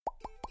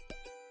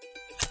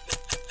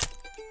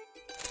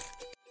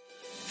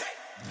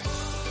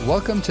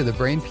Welcome to the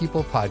Brain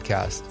People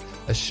Podcast,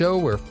 a show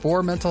where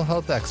four mental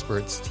health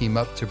experts team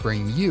up to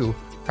bring you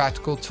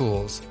practical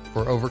tools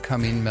for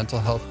overcoming mental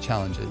health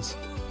challenges.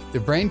 The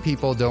Brain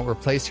People don't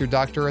replace your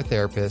doctor or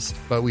therapist,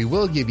 but we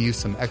will give you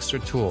some extra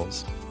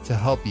tools to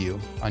help you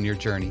on your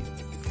journey.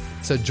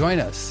 So join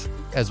us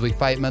as we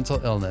fight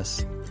mental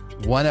illness,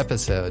 one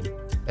episode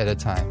at a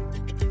time.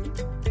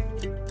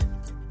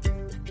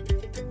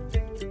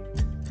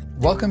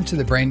 Welcome to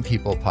the Brain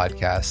People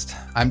Podcast.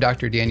 I'm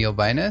Dr. Daniel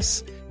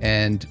Binus,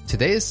 and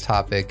today's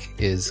topic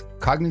is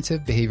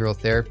cognitive behavioral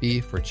therapy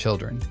for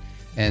children.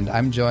 And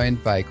I'm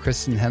joined by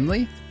Krystin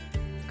Henley.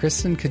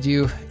 Krystin, could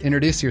you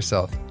introduce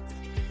yourself?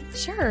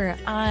 Sure.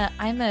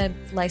 I'm a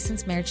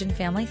licensed marriage and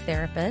family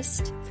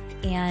therapist,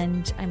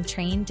 and I'm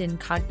trained in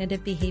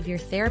cognitive behavior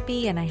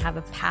therapy, and I have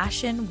a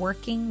passion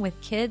working with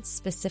kids,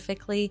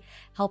 specifically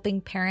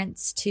helping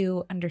parents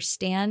to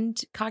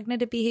understand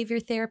cognitive behavior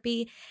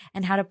therapy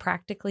and how to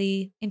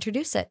practically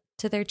introduce it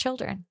to their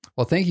children.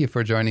 Well, thank you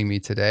for joining me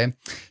today.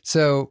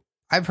 So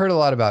I've heard a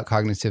lot about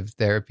cognitive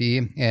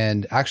therapy,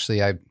 and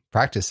actually I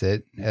practice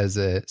it as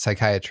a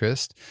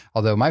psychiatrist,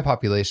 although my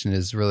population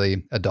is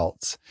really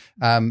adults.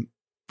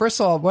 First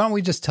of all, why don't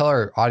we just tell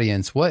our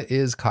audience, what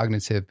is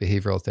cognitive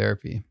behavioral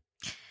therapy?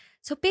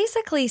 So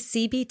basically,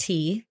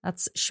 CBT,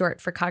 that's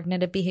short for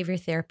cognitive behavior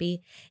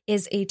therapy,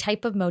 is a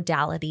type of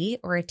modality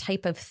or a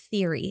type of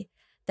theory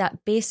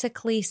that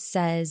basically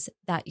says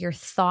that your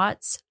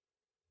thoughts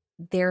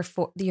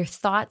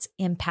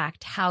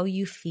impact how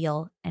you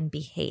feel and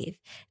behave.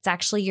 It's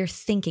actually your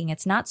thinking.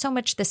 It's not so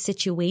much the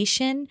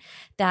situation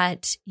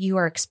that you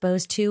are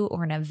exposed to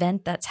or an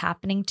event that's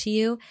happening to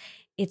you.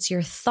 It's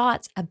your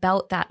thoughts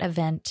about that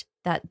event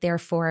that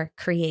therefore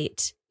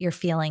create your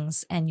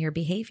feelings and your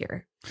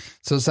behavior.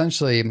 So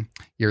essentially,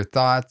 your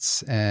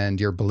thoughts and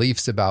your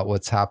beliefs about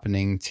what's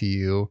happening to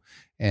you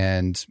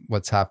and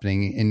what's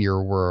happening in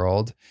your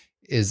world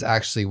is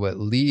actually what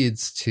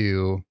leads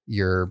to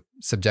your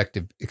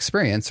subjective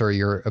experience or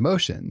your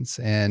emotions.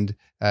 And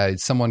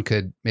someone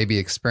could maybe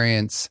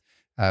experience,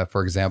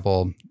 for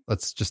example,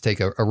 let's just take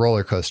a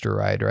roller coaster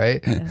ride,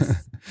 right? Yes.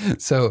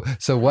 So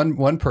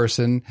one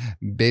person,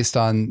 based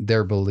on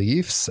their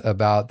beliefs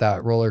about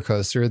that roller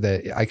coaster,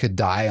 that I could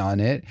die on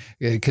it,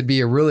 it could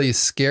be a really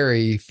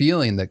scary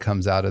feeling that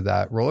comes out of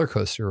that roller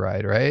coaster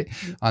ride, right?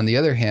 Mm-hmm. On the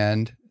other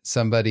hand,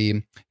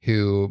 somebody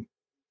who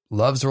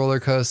loves roller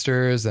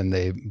coasters and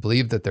they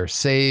believe that they're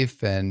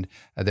safe and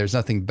there's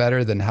nothing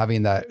better than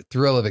having that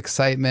thrill of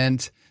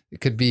excitement,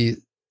 it could be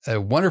a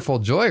wonderful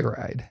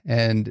joyride.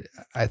 And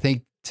I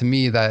think to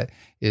me, that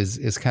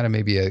is kind of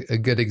maybe a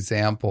good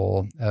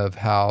example of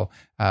how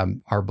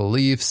our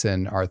beliefs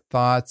and our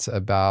thoughts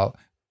about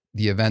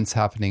the events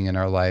happening in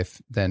our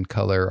life then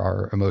color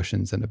our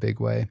emotions in a big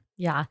way.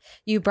 Yeah.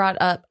 You brought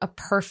up a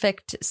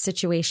perfect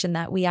situation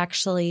that we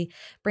actually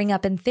bring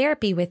up in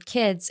therapy with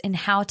kids in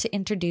how to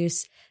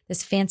introduce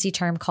this fancy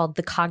term called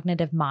the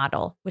cognitive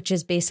model, which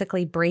is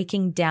basically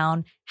breaking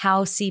down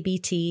how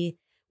CBT,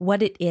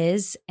 what it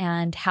is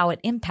and how it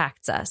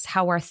impacts us,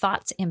 how our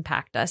thoughts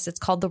impact us. It's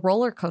called the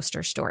roller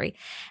coaster story.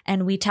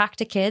 And we talk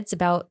to kids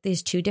about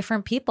these two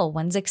different people.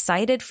 One's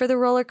excited for the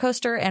roller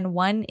coaster and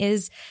one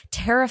is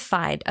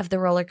terrified of the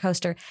roller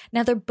coaster.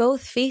 Now they're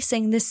both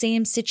facing the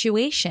same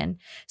situation.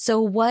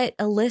 So what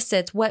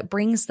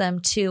brings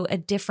them to a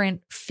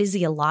different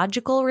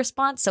physiological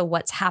response? So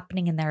what's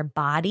happening in their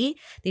body?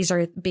 These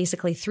are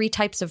basically three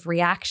types of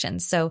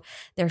reactions. So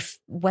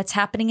what's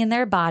happening in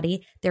their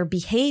body, their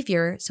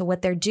behavior, so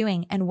what they're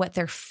doing, and what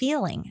they're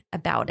feeling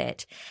about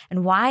it.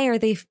 And why are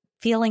they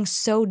feeling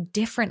so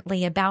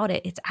differently about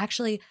it? It's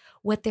actually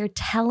what they're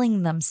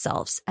telling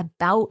themselves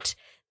about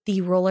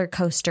the roller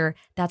coaster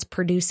that's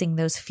producing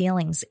those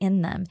feelings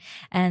in them.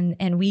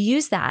 And we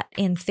use that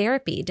in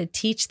therapy to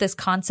teach this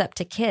concept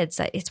to kids,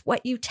 that it's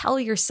what you tell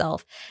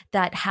yourself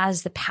that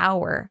has the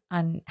power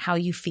on how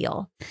you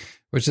feel.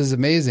 Which is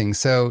amazing.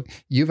 So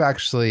you've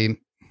actually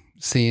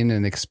seen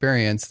and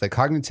experienced that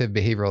cognitive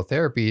behavioral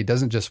therapy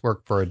doesn't just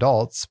work for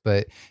adults,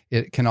 but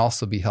it can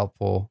also be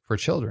helpful for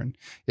children.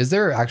 Is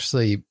there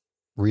actually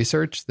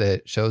research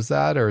that shows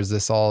that, or is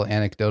this all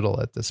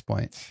anecdotal at this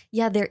point?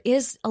 Yeah, there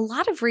is a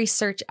lot of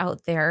research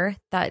out there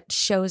that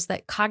shows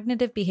that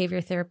cognitive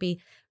behavior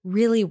therapy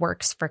really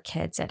works for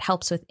kids. It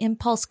helps with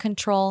impulse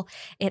control.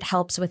 It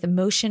helps with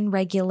emotion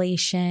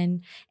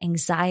regulation,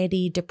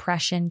 anxiety,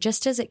 depression,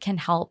 just as it can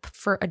help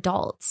for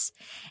adults.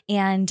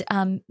 And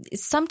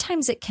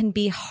sometimes it can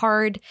be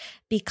hard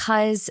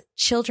because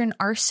children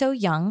are so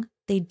young.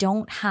 They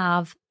don't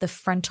have the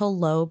frontal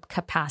lobe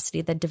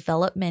capacity, the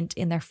development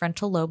in their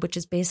frontal lobe, which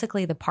is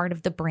basically the part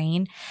of the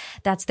brain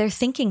that's their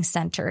thinking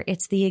center.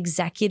 It's the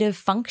executive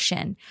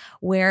function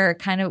where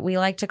we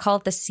like to call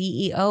it the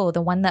CEO,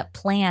 the one that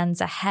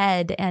plans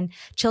ahead. And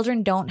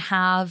children don't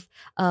have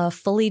a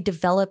fully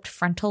developed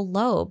frontal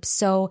lobe.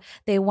 So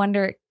they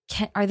wonder,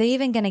 are they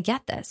even going to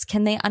get this?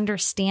 Can they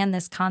understand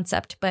this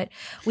concept? But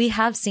we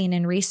have seen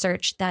in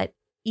research that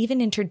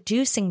even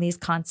introducing these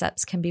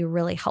concepts can be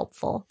really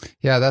helpful.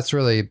 Yeah, that's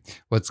really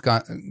what's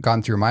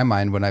gone through my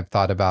mind when I've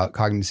thought about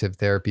cognitive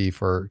therapy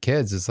for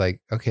kids is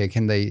like, okay,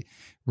 can they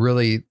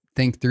really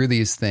think through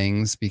these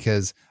things?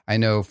 Because I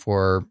know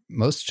for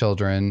most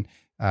children,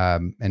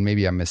 and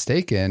maybe I'm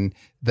mistaken,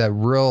 the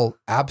real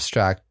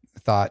abstract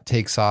thought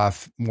takes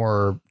off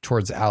more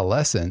towards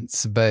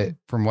adolescence. But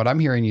from what I'm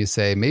hearing you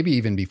say, maybe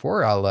even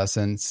before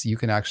adolescence, you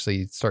can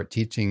actually start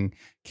teaching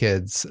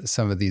kids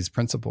some of these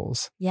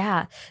principles.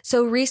 Yeah.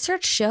 So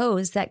research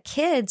shows that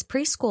kids,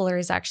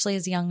 preschoolers actually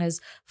as young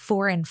as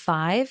 4 and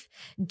 5,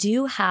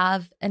 do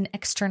have an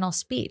external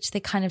speech.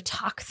 They kind of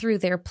talk through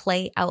their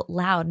play out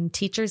loud, and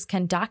teachers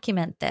can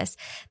document this.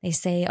 They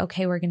say,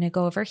 okay, we're going to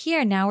go over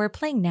here. Now we're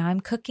playing. Now I'm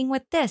cooking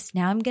with this.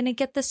 Now I'm going to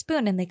get the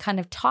spoon. And they kind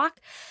of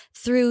talk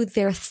through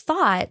their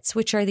thoughts,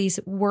 which are these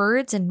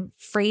words and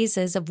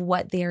phrases of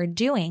what they are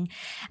doing.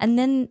 And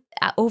then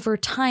over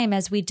time,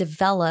 as we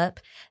develop,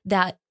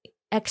 that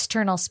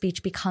external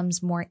speech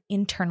becomes more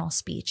internal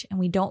speech, and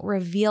we don't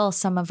reveal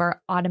some of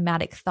our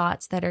automatic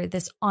thoughts that are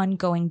this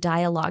ongoing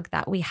dialogue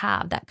that we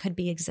have that could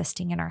be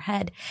existing in our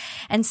head.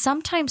 And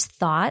sometimes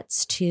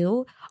thoughts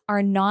too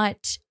are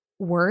not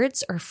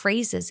words or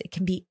phrases. It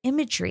can be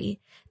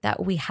imagery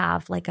that we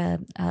have, like a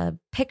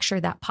picture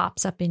that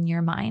pops up in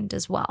your mind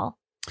as well.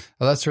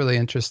 Well, that's really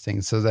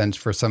interesting. So then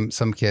for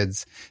some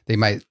kids, they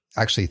might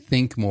actually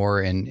think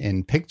more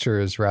in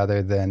pictures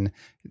rather than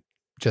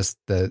just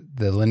the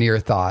linear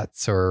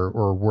thoughts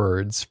or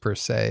words per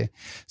se.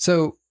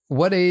 So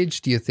what age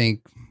do you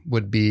think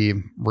would be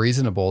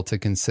reasonable to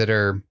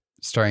consider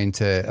starting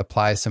to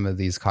apply some of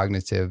these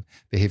cognitive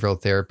behavioral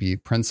therapy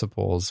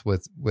principles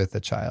with a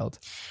child?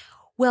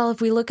 Well, if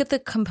we look at the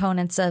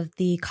components of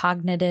the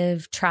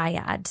cognitive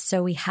triad,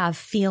 so we have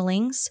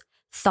feelings,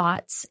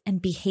 thoughts,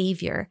 and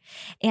behavior.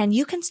 And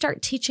you can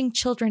start teaching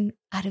children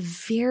at a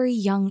very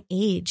young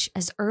age,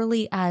 as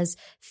early as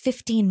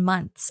 15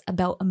 months,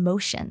 about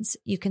emotions.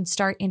 You can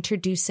start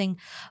introducing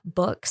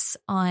books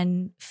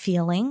on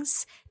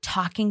feelings,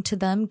 talking to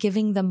them,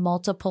 giving them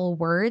multiple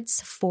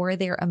words for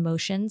their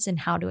emotions and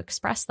how to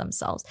express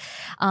themselves.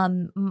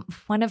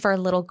 One of our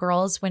little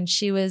girls, when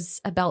she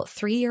was about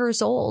 3 years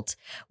old,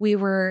 we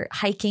were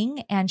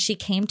hiking and she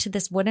came to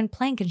this wooden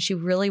plank and she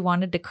really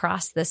wanted to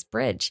cross this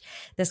bridge,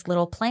 this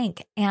little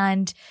plank.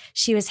 And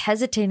she was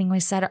hesitating. We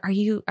said, Are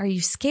you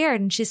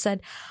scared? And she said,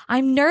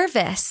 I'm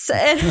nervous.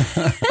 And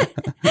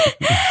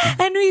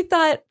we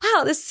thought,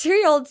 wow, this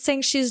 3-year-old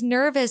saying she's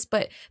nervous,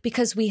 but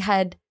because we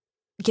had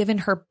given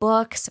her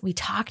books, we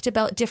talked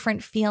about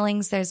different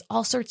feelings. There's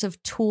all sorts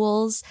of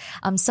tools,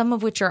 some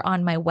of which are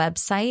on my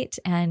website,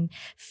 and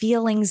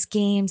feelings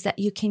games that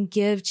you can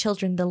give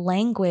children the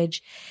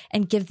language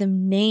and give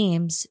them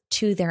names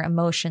to their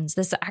emotions.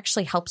 This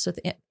actually helps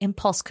with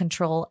impulse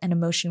control and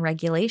emotion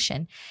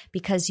regulation,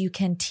 because you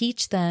can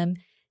teach them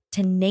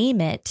to name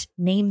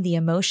the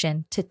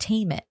emotion, to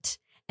tame it.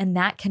 And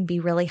that can be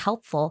really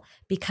helpful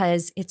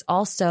because it's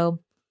also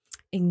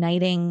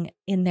igniting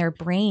in their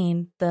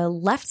brain, the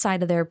left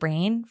side of their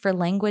brain, for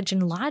language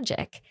and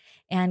logic,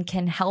 and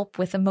can help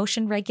with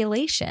emotion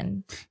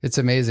regulation. It's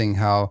amazing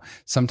how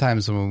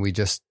sometimes when we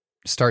just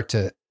start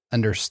to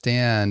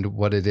understand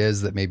what it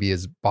is that maybe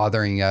is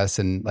bothering us,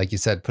 and like you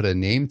said, put a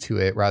name to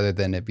it rather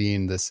than it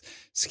being this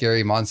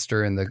scary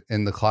monster in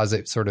the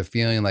closet sort of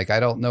feeling like,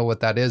 I don't know what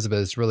that is, but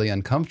it's really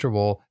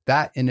uncomfortable.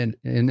 That in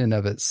and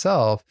of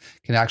itself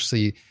can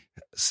actually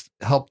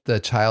help the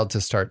child to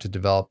start to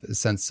develop a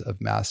sense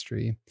of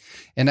mastery.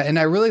 And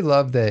I really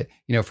love that,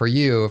 for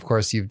you, of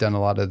course, you've done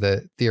a lot of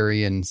the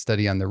theory and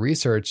study on the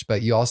research,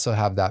 but you also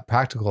have that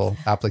practical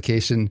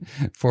application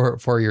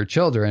for your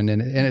children.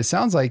 And it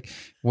sounds like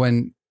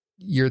when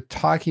you're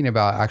talking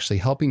about actually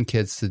helping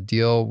kids to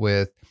deal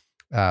with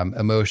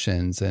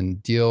emotions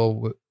and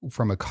deal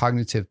from a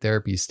cognitive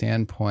therapy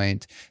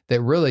standpoint,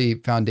 that really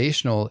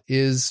foundational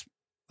is,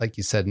 like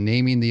you said,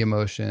 naming the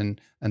emotion,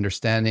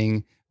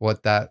 understanding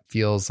what that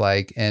feels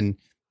like, and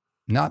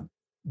not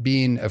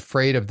being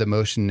afraid of the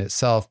emotion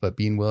itself, but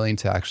being willing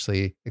to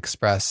actually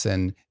express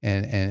and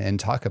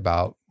talk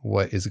about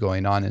what is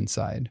going on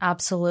inside.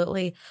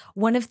 Absolutely.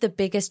 One of the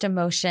biggest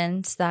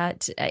emotions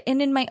that,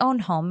 and in my own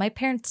home, my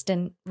parents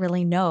didn't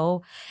really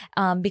know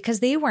because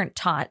they weren't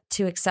taught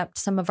to accept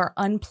some of our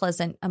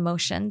unpleasant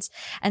emotions.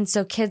 And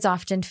so kids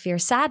often fear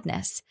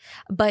sadness,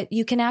 but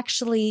you can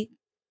actually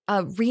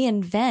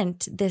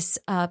reinvent this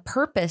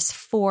purpose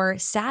for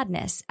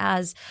sadness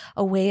as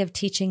a way of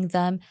teaching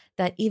them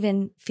that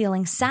even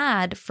feeling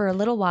sad for a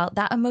little while,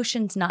 that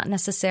emotion's not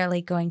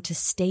necessarily going to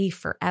stay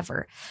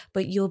forever,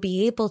 but you'll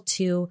be able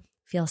to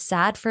feel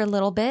sad for a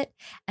little bit,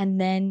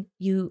 and then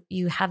you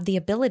have the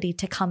ability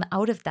to come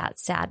out of that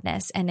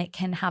sadness, and it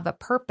can have a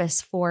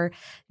purpose for,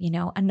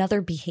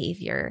 another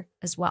behavior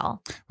as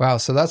well. Wow.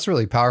 So that's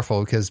really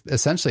powerful, because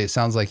essentially it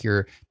sounds like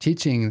you're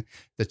teaching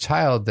the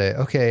child that,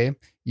 okay,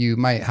 you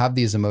might have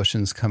these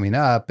emotions coming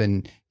up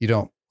and you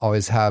don't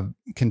always have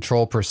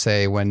control per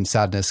se when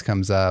sadness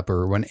comes up,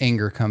 or when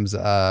anger comes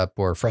up,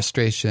 or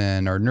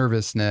frustration or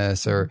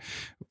nervousness or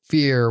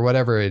fear, or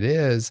whatever it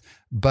is.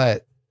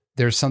 But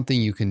there's something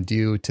you can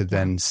do to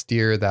then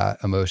steer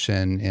that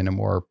emotion in a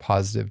more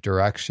positive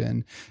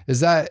direction.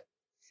 Does that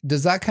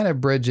kind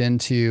of bridge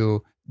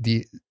into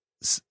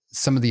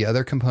some of the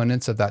other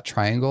components of that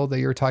triangle that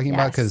you're talking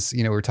about? Because,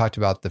 we talked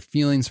about the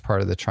feelings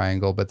part of the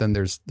triangle, but then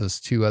there's those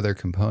two other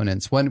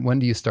components. When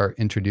do you start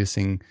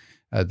introducing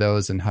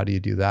those, and how do you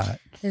do that?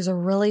 There's a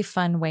really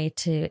fun way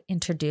to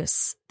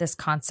introduce this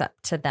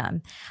concept to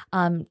them.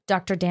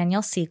 Dr.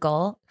 Daniel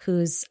Siegel,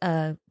 who's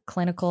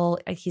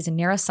he's a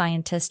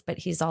neuroscientist, but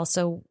he's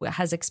also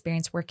has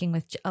experience working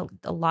with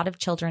a lot of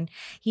children.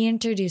 He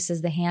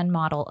introduces the hand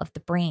model of the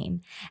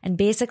brain. And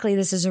basically,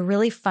 this is a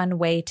really fun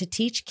way to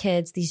teach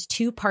kids these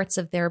two parts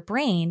of their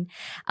brain.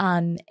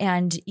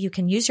 And you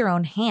can use your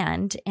own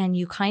hand, and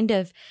you kind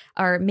of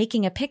are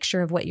making a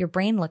picture of what your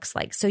brain looks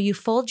like. So you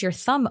fold your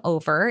thumb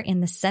over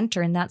in the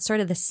center, and that's sort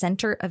of the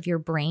center of your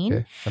brain.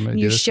 Okay, and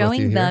you're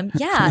showing them,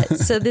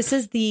 so this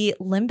is the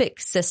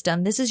limbic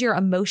system. This is your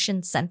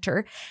emotion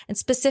center. And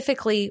specifically,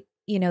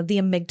 the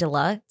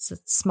amygdala, it's a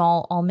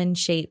small almond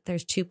shape.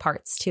 There's two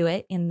parts to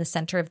it in the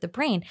center of the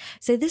brain.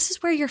 So this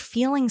is where your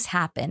feelings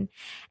happen.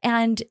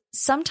 And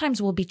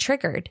sometimes we'll be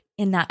triggered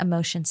in that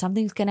emotion.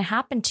 Something's going to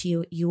happen to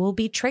you. You will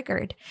be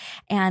triggered.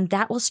 And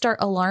that will start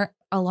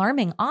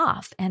alarming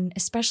off. And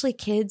especially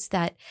kids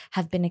that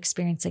have been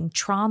experiencing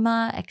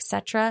trauma,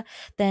 etc.,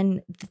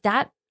 then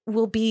that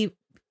will be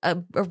a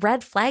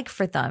red flag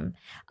for them.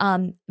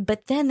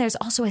 But then there's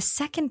also a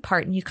second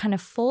part, and you kind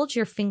of fold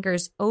your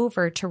fingers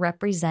over to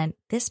represent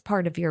this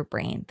part of your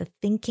brain, the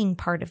thinking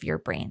part of your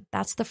brain.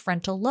 That's the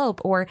frontal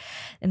lobe,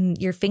 and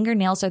your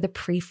fingernails are the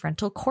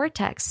prefrontal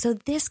cortex. So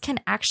this can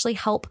actually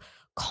help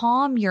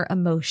calm your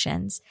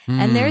emotions.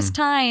 And there's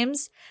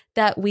times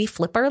that we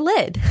flip our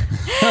lid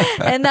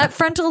and that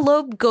frontal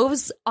lobe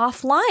goes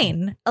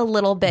offline a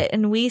little bit.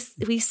 And we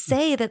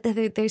say that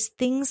there's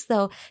things,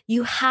 though,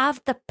 you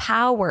have the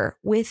power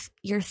with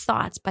your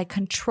thoughts, by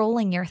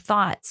controlling your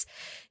thoughts,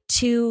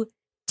 to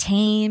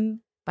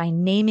tame. By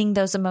naming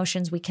those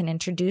emotions, we can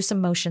introduce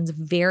emotions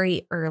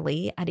very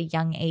early at a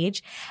young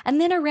age. And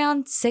then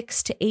around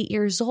 6 to 8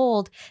 years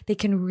old, they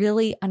can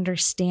really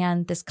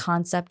understand this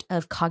concept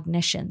of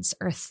cognitions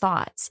or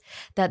thoughts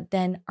that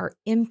then are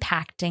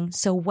impacting.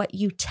 So what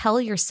you tell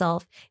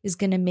yourself is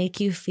going to make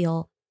you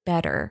feel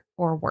better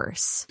or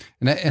worse.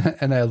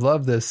 And I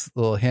love this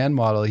little hand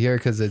model here,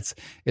 because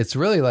it's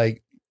really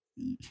like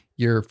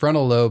your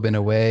frontal lobe, in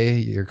a way,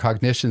 your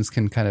cognitions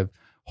can kind of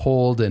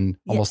hold and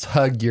almost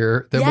hug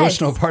the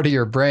emotional part of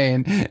your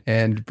brain,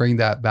 and bring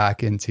that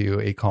back into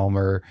a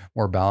calmer,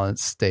 more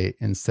balanced state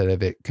instead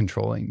of it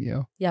controlling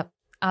you. Yep.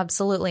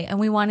 Absolutely. And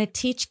we want to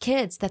teach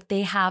kids that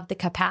they have the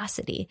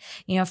capacity.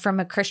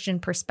 From a Christian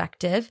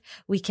perspective,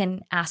 we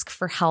can ask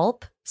for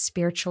help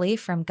spiritually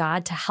from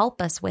God to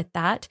help us with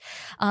that.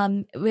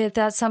 With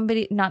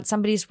that not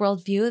somebody's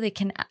worldview, they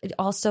can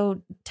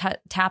also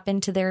tap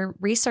into their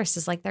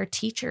resources, like their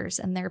teachers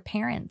and their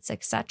parents,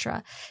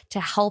 etc., to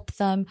help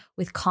them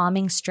with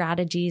calming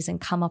strategies and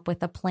come up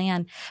with a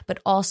plan, but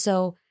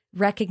also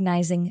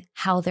recognizing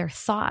how their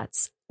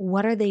thoughts,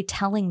 what are they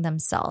telling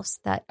themselves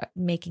that are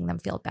making them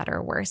feel better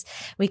or worse?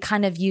 We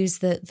kind of use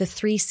the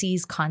 3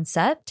 C's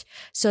concept.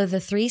 So the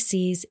 3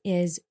 C's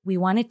is, we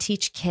want to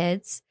teach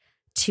kids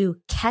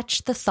to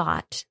catch the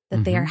thought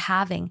that they are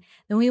having.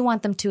 Then we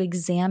want them to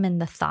examine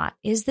the thought.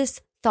 Is this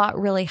thought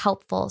really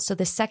helpful? So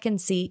the second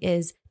C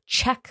is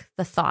check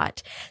the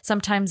thought.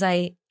 Sometimes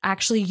I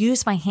actually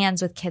use my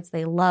hands with kids.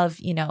 They love,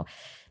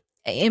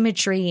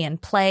 imagery and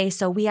play.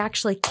 So we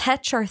actually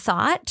catch our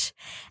thought,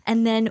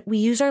 and then we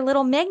use our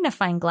little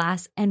magnifying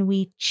glass and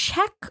we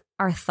check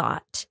our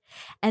thought,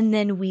 and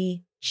then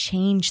we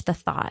change the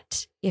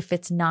thought if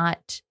it's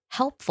not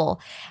helpful.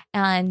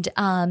 And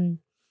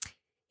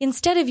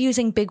instead of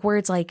using big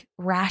words like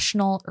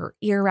rational or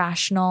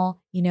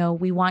irrational,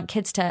 we want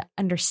kids to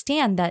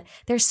understand that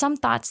there's some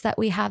thoughts that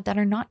we have that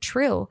are not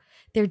true.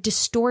 They're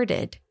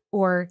distorted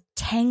or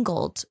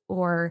tangled,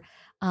 or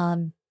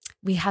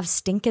we have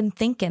stinking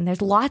thinking.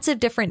 There's lots of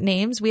different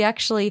names. We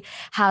actually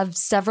have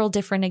several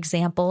different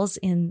examples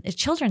in a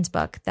children's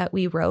book that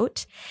we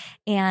wrote.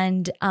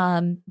 And,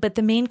 but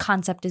the main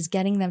concept is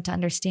getting them to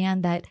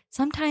understand that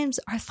sometimes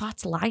our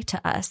thoughts lie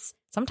to us.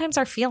 Sometimes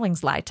our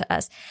feelings lie to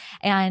us.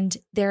 And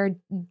there are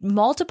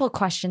multiple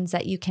questions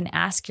that you can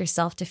ask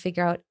yourself to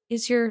figure out,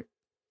 is your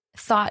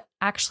thought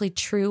actually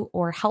true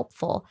or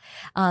helpful?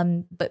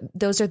 But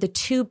those are the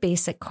 2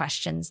 basic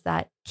questions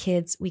that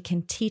we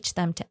can teach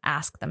them to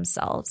ask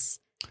themselves.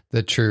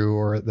 The true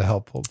or the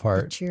helpful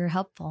part. The true or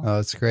helpful. Oh,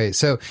 that's great.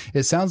 So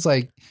it sounds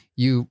like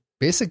you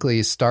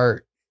basically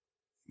start,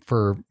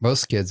 for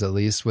most kids at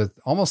least, with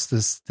almost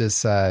this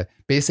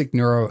basic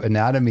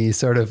neuroanatomy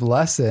sort of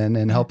lesson,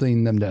 and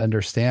helping them to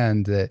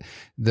understand that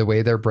the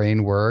way their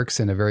brain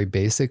works in a very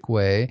basic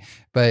way.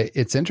 But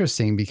it's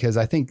interesting, because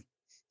I think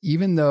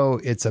even though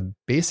it's a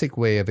basic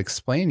way of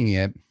explaining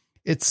it,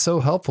 it's so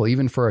helpful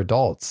even for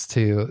adults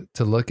to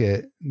look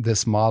at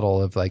this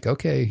model of like,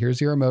 okay, here's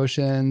your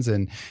emotions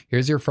and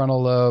here's your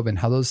frontal lobe and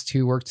how those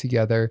two work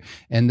together.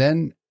 And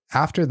then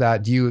after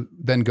that, do you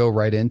then go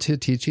right into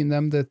teaching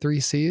them the 3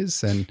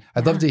 C's? And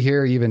I'd love to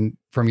hear, even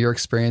from your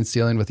experience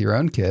dealing with your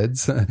own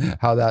kids,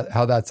 how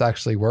that's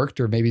actually worked,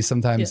 or maybe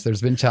sometimes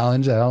there's been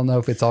challenge. I don't know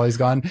if it's always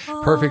gone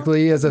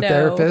perfectly as a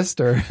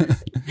therapist, or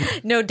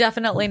No,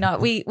 definitely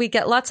not. We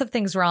get lots of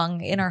things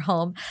wrong in our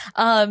home.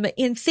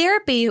 In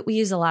therapy, we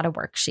use a lot of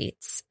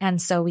worksheets,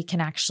 and so we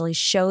can actually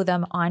show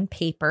them on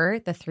paper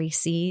the 3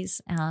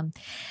 C's.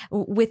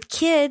 With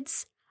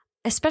kids,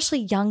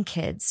 especially young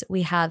kids,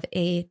 we have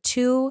a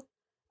 2,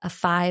 a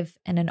 5,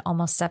 and an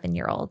almost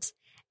 7-year-old.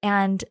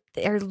 And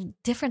there are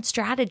different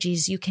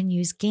strategies. You can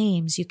use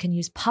games, you can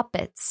use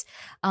puppets,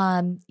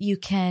 you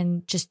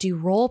can just do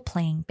role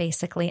playing,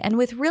 basically. And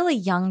with really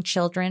young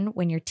children,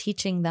 when you're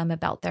teaching them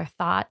about their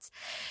thoughts,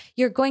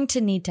 you're going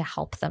to need to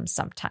help them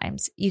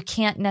sometimes. You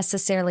can't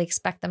necessarily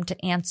expect them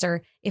to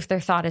answer if their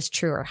thought is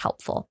true or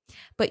helpful,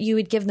 but you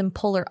would give them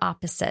polar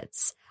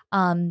opposites.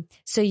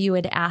 So you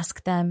would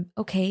ask them,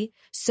 okay,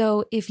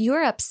 so if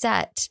you're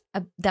upset,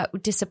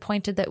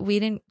 disappointed that we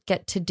didn't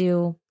get to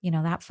do,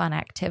 that fun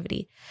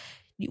activity,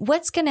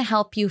 what's going to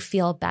help you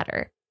feel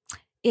better?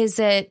 Is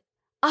it,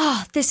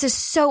 this is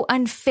so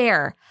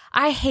unfair.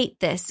 I hate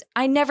this.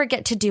 I never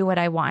get to do what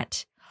I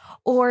want.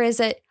 Or is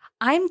it,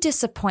 I'm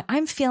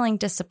feeling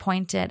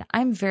disappointed.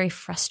 I'm very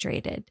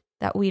frustrated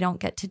that we don't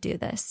get to do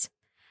this,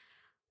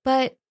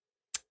 but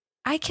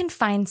I can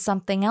find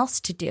something else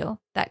to do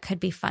that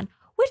could be fun.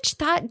 Which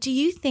thought do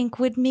you think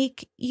would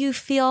make you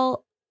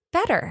feel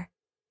better?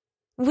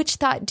 Which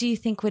thought do you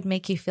think would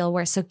make you feel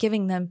worse? So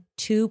giving them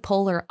 2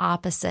 polar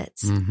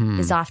opposites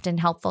is often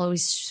helpful.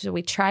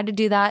 We try to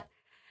do that.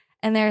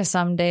 And there are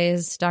some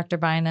days, Dr.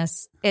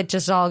 Binus, it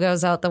just all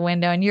goes out the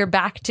window and you're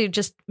back to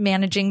just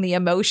managing the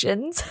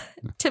emotions,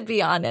 to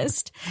be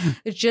honest.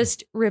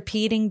 Just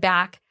repeating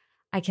back,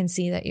 I can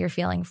see that you're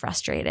feeling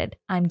frustrated.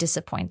 I'm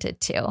disappointed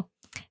too.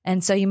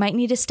 And so you might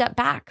need to step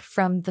back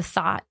from the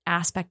thought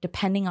aspect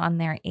depending on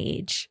their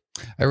age.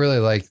 I really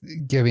like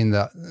giving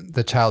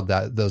the child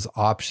those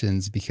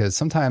options, because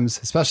sometimes,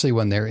 especially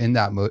when they're in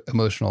that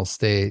emotional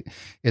state,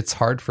 it's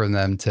hard for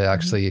them to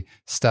actually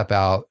step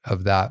out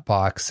of that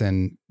box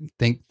and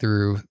think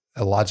through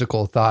a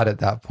logical thought at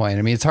that point.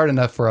 I mean, it's hard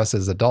enough for us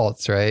as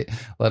adults, right?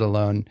 Let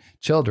alone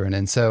children.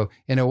 And so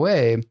in a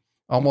way,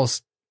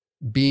 almost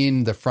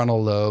being the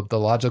frontal lobe, the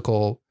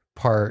logical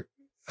part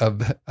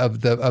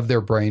of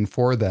their brain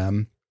for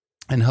them,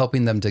 and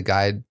helping them to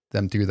guide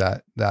them through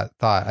that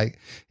thought.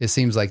 It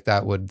seems like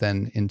that would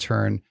then in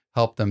turn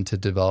help them to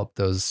develop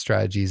those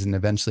strategies and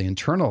eventually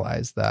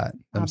internalize that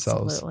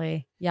themselves.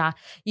 Absolutely. Yeah.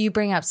 You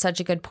bring up such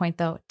a good point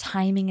though.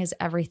 Timing is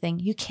everything.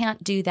 You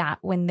can't do that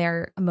when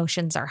their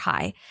emotions are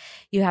high.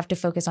 You have to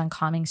focus on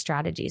calming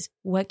strategies.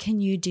 What can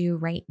you do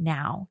right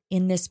now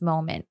in this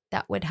moment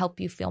that would help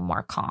you feel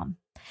more calm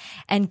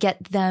and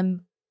get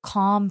them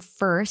calm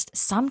first?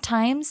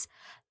 Sometimes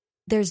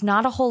there's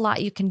not a whole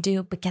lot you can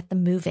do, but get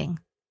them moving.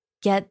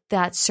 Get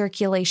that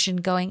circulation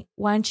going.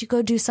 Why don't you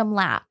go do some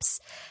laps?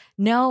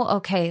 No,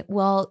 okay.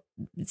 Well,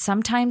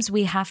 sometimes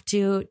we have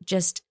to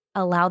just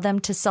allow them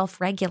to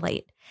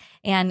self-regulate.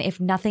 And if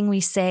nothing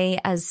we say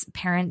as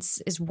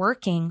parents is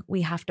working,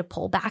 we have to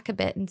pull back a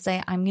bit and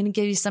say, I'm going to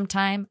give you some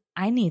time.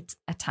 I need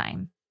a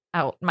time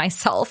out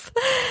myself.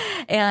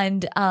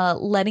 And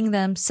letting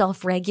them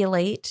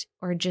self-regulate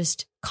or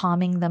just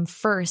calming them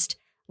first,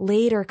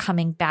 later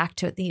coming back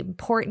to it. The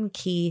important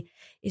key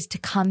is to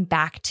come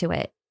back to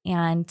it.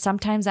 And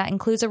sometimes that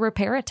includes a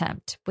repair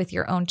attempt with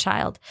your own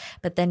child,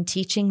 but then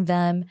teaching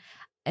them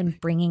and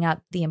bringing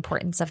up the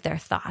importance of their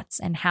thoughts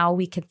and how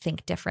we could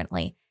think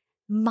differently.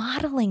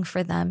 Modeling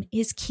for them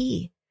is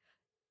key.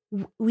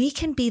 We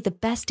can be the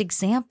best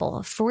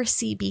example for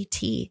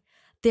CBT.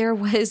 There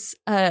was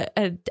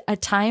a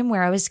time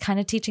where I was kind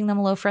of teaching them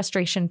low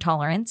frustration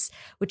tolerance,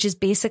 which is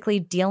basically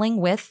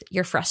dealing with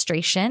your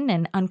frustration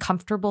and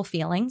uncomfortable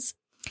feelings.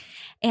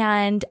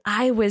 And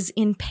I was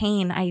in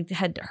pain. I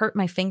had hurt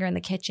my finger in the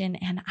kitchen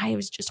and I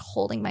was just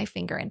holding my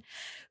finger and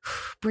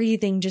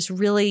breathing, just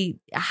really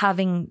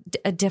having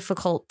a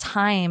difficult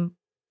time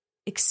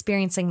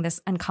experiencing this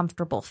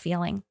uncomfortable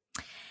feeling.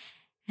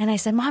 And I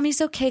said,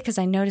 Mommy's okay, because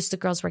I noticed the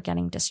girls were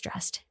getting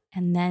distressed.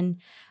 And then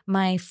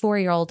my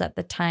 4-year-old at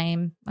the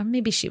time, or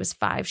maybe she was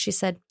 5, she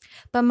said,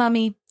 but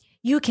Mommy,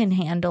 you can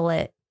handle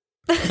it.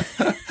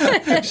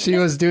 She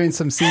was doing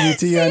some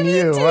CBT on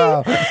you.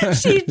 Wow.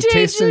 She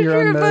tasted your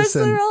own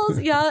medicine.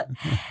 Yeah.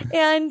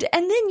 And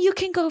then you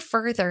can go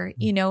further,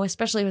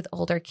 especially with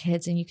older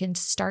kids, and you can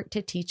start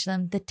to teach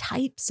them the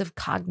types of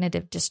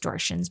cognitive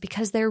distortions,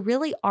 because there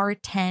really are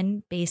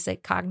 10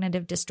 basic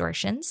cognitive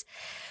distortions.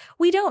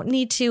 We don't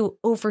need to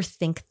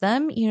overthink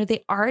them.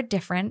 They are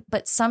different,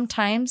 but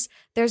sometimes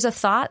there's a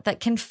thought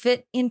that can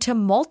fit into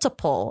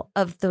multiple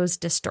of those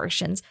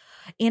distortions.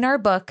 In our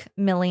book,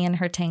 Millie and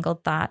Her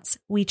Tangled Thoughts,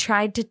 we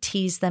tried to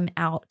tease them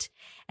out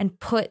and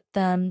put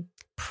them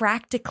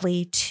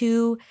practically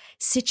to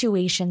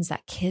situations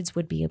that kids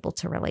would be able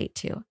to relate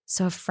to.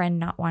 So a friend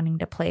not wanting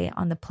to play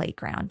on the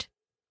playground.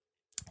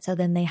 So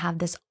then they have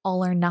this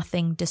all or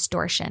nothing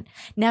distortion.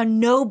 Now,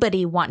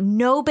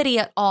 nobody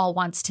at all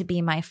wants to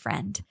be my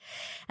friend.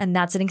 And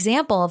that's an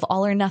example of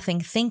all or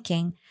nothing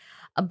thinking.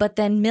 But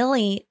then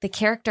Millie, the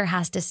character,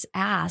 has to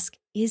ask,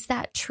 is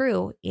that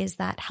true? Is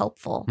that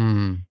helpful?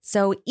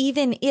 So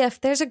even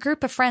if there's a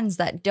group of friends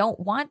that don't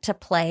want to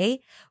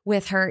play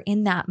with her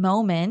in that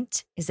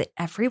moment, is it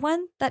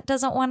everyone that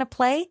doesn't want to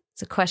play?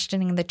 So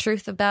questioning the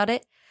truth about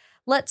it.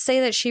 Let's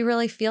say that she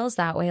really feels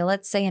that way.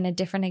 Let's say in a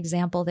different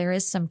example, there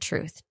is some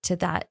truth to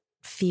that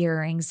fear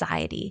or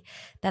anxiety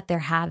that they're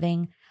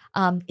having.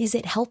 Is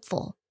it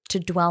helpful to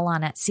dwell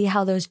on it? See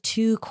how those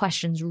two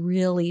questions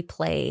really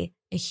play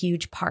a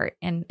huge part,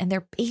 and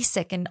they're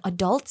basic, and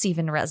adults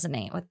even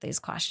resonate with these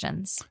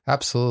questions.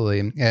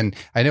 Absolutely. And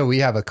I know we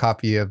have a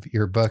copy of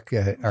your book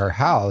at our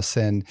house,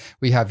 and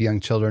we have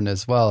young children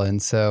as well.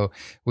 And so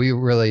we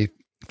really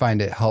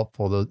find it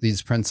helpful,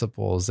 these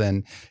principles.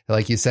 And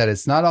like you said,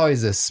 it's not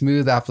always a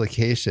smooth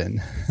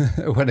application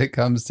when it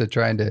comes to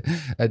trying to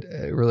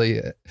really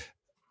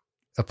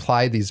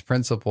apply these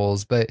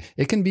principles, but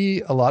it can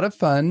be a lot of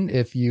fun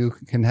if you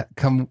can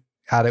come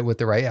at it with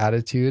the right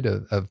attitude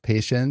of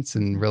patience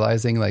and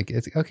realizing like,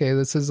 it's okay,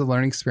 this is a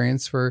learning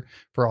experience for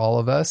all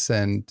of us.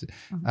 And,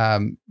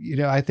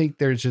 I think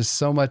there's just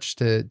so much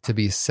to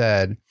be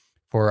said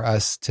for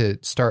us to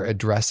start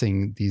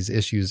addressing these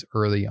issues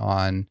early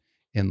on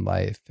in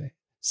life.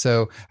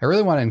 So I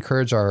really want to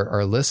encourage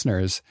our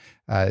listeners,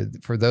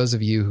 for those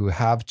of you who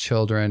have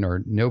children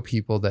or know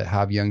people that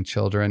have young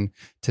children,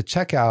 to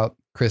check out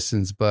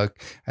Krystin's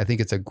book. I think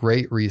it's a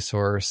great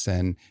resource,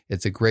 and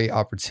it's a great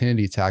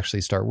opportunity to actually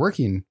start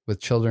working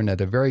with children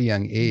at a very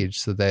young age,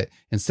 so that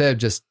instead of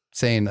just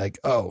saying like,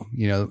 oh,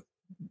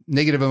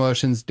 negative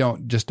emotions,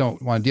 don't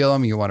want to deal with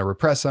them, you want to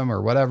repress them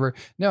or whatever.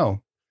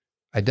 No,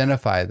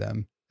 identify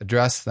them,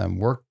 address them,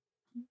 work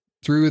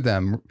through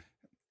them.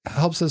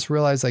 Helps us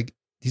realize like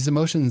these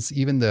emotions,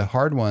 even the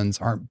hard ones,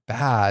 aren't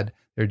bad.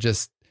 They're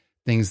just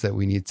things that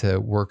we need to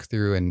work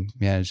through and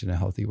manage in a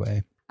healthy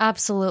way.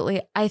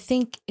 Absolutely. I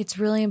think it's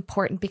really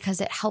important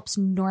because it helps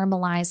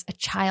normalize a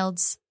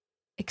child's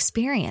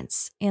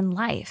experience in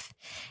life.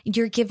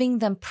 You're giving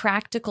them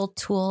practical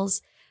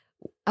tools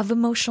of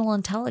emotional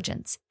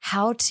intelligence,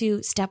 how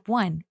to, step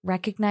one,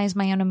 recognize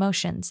my own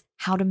emotions,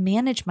 how to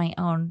manage my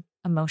own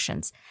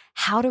emotions,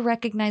 how to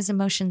recognize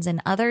emotions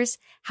in others,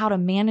 how to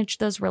manage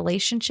those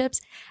relationships,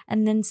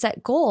 and then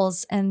set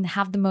goals and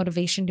have the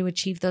motivation to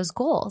achieve those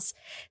goals.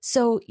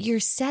 So you're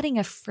setting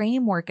a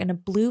framework and a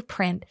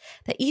blueprint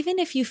that even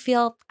if you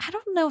feel, I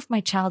don't know if my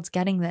child's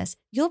getting this,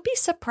 you'll be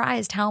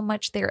surprised how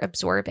much they're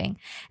absorbing.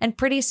 And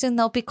pretty soon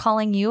they'll be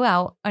calling you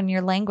out on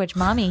your language.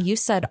 Mommy, you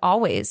said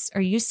always,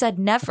 or you said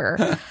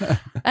never.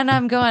 And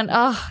I'm going,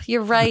 oh,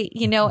 you're right.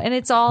 And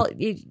it's all,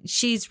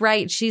 she's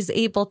right. She's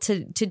able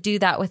to do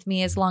that with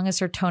me as long as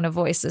her tone of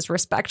voice is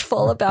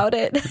respectful about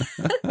it.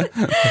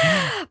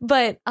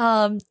 But,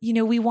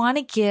 we want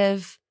to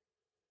give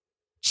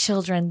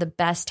children the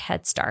best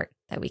head start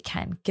that we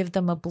can, give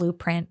them a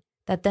blueprint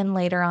that then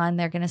later on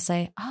they're going to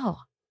say,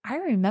 oh, I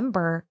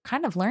remember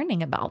kind of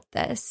learning about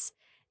this.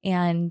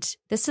 And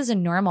this is a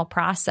normal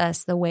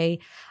process, the way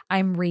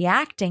I'm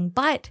reacting,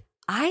 but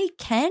I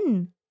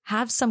can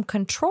have some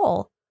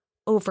control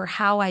over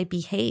how I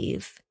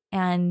behave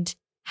and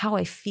how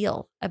I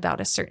feel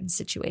about a certain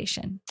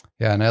situation.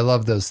 Yeah. And I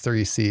love those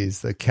 3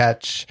 C's, the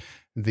catch,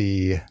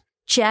 the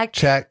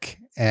check,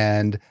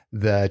 and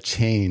the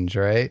change,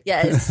 right?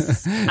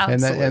 Yes.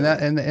 Absolutely.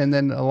 and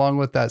then along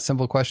with that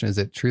simple question, is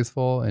it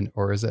truthful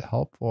or is it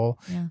helpful?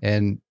 Yeah.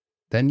 And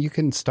then you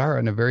can start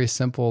on a very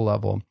simple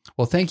level.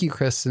 Well, thank you,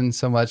 Krystin,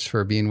 so much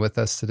for being with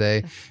us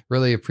today.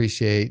 Really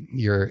appreciate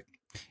your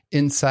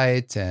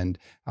insight, and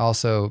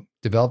also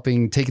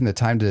taking the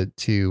time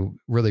to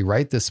really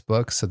write this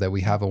book so that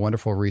we have a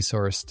wonderful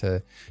resource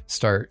to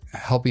start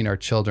helping our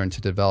children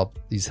to develop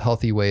these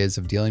healthy ways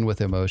of dealing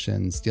with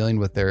emotions, dealing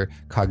with their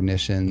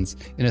cognitions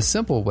in a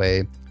simple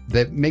way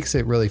that makes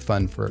it really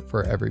fun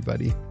for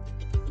everybody.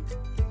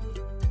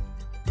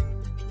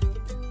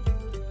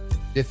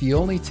 If you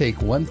only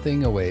take one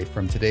thing away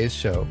from today's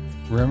show,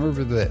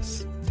 remember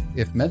this: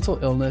 if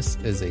mental illness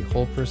is a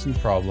whole person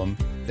problem,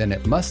 then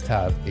it must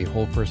have a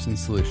whole person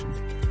solution.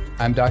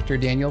 I'm Dr.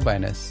 Daniel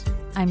Binus.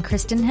 I'm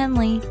Krystin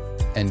Henley.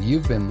 And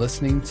you've been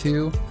listening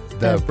to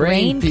the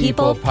Brain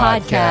People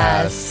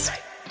Podcast.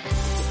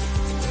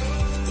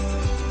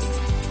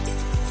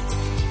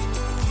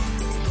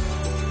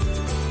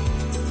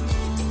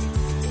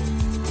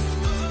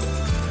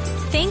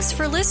 Thanks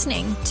for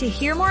listening. To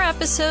hear more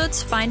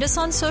episodes, find us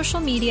on social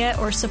media,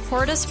 or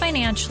support us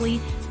financially,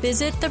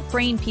 visit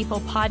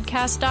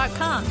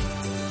thebrainpeoplepodcast.com.